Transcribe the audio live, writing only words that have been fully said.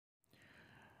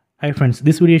Hi friends,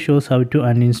 this video shows how to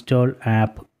uninstall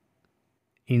app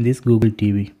in this Google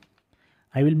TV.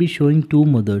 I will be showing two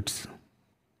methods.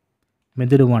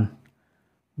 Method 1.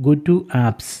 Go to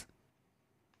apps,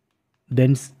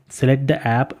 then select the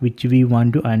app which we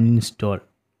want to uninstall.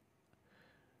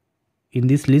 In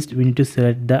this list we need to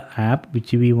select the app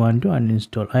which we want to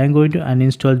uninstall. I am going to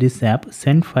uninstall this app,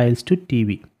 send files to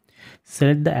TV.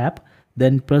 Select the app,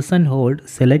 then press and hold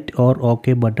select or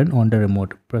OK button on the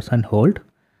remote. Press and hold,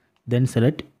 then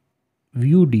select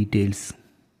view details.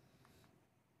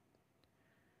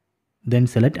 Then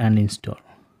select uninstall.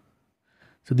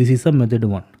 So this is a method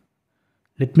 1.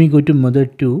 Let me go to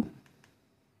method 2.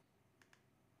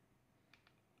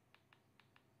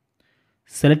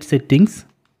 Select settings,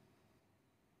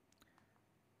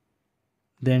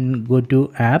 then go to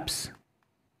apps,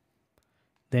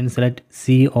 then select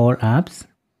see all apps.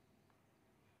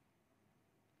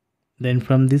 Then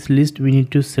from this list we need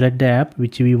to select the app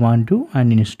which we want to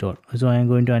uninstall. So I am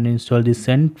going to uninstall this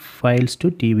send files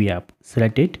to TV app.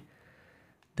 Select it,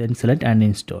 then select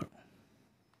uninstall,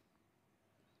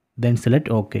 then select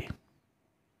OK.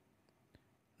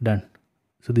 Done.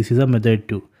 So this is a method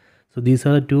 2. So these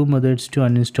are the two methods to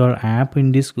uninstall app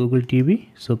in this Google TV.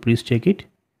 So please check it.